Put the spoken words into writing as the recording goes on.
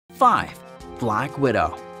5. Black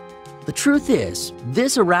widow. The truth is,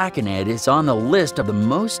 this arachnid is on the list of the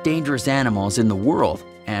most dangerous animals in the world,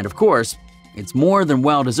 and of course, it's more than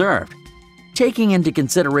well-deserved. Taking into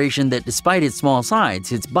consideration that despite its small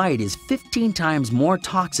size, its bite is 15 times more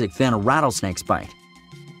toxic than a rattlesnake's bite.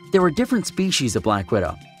 There are different species of black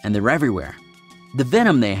widow, and they're everywhere. The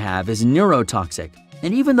venom they have is neurotoxic,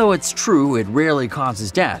 and even though it's true it rarely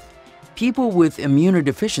causes death, people with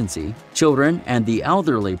immunodeficiency, children, and the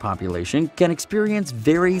elderly population can experience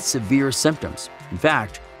very severe symptoms. In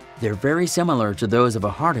fact, they're very similar to those of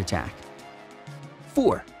a heart attack.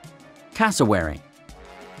 4. Cassowary.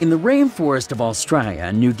 In the rainforest of Australia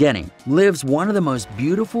and New Guinea lives one of the most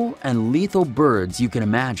beautiful and lethal birds you can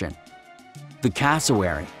imagine, the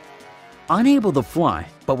cassowary. Unable to fly,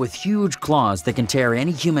 but with huge claws that can tear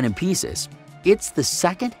any human in pieces, it's the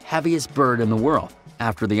second heaviest bird in the world,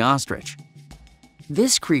 after the ostrich.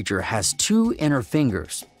 This creature has 2 inner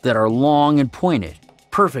fingers that are long and pointed,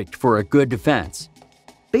 perfect for a good defense.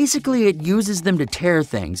 Basically, it uses them to tear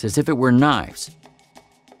things as if it were knives.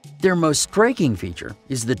 Their most striking feature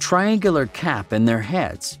is the triangular cap in their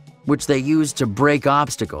heads, which they use to break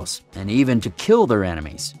obstacles and even to kill their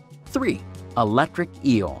enemies. 3. Electric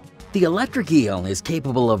eel. The electric eel is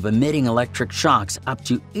capable of emitting electric shocks up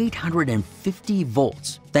to 850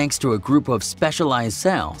 volts thanks to a group of specialized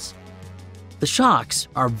cells. The shocks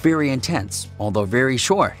are very intense, although very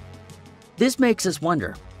short. This makes us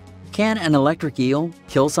wonder, can an electric eel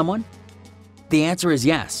kill someone? The answer is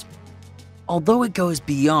yes. Although it goes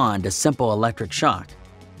beyond a simple electric shock,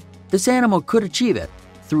 this animal could achieve it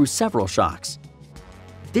through several shocks.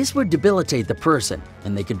 This would debilitate the person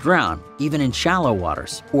and they could drown even in shallow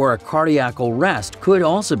waters, or a cardiac arrest could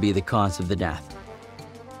also be the cause of the death.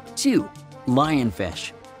 2.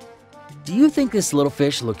 Lionfish. Do you think this little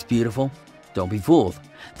fish looks beautiful? Don't be fooled.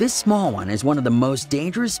 This small one is one of the most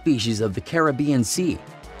dangerous species of the Caribbean Sea.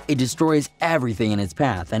 It destroys everything in its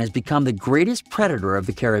path and has become the greatest predator of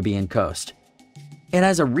the Caribbean coast. It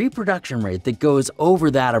has a reproduction rate that goes over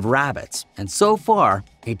that of rabbits, and so far,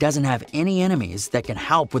 it doesn't have any enemies that can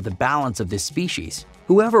help with the balance of this species.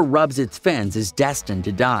 Whoever rubs its fins is destined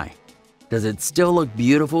to die. Does it still look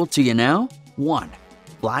beautiful to you now? 1.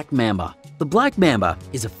 Black mamba. The black mamba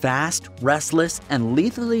is a fast, restless, and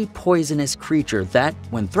lethally poisonous creature that,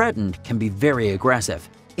 when threatened, can be very aggressive.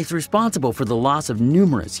 It's responsible for the loss of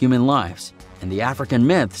numerous human lives, and the African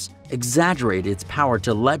myths exaggerate its power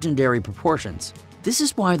to legendary proportions. This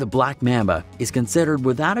is why the black mamba is considered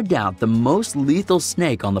without a doubt the most lethal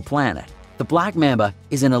snake on the planet. The black mamba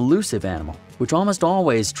is an elusive animal, which almost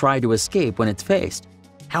always tries to escape when it's faced.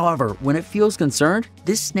 However, when it feels concerned,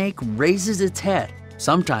 this snake raises its head,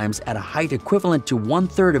 sometimes at a height equivalent to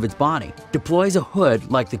 1/3 of its body, deploys a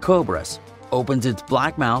hood like the cobras, opens its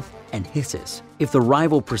black mouth, and hisses. If the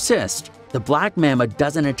rival persists, the black mamba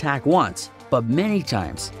doesn't attack once, but many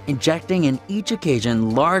times, injecting in each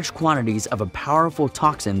occasion large quantities of a powerful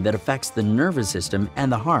toxin that affects the nervous system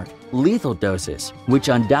and the heart. Lethal doses, which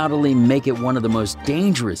undoubtedly make it one of the most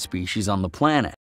dangerous species on the planet.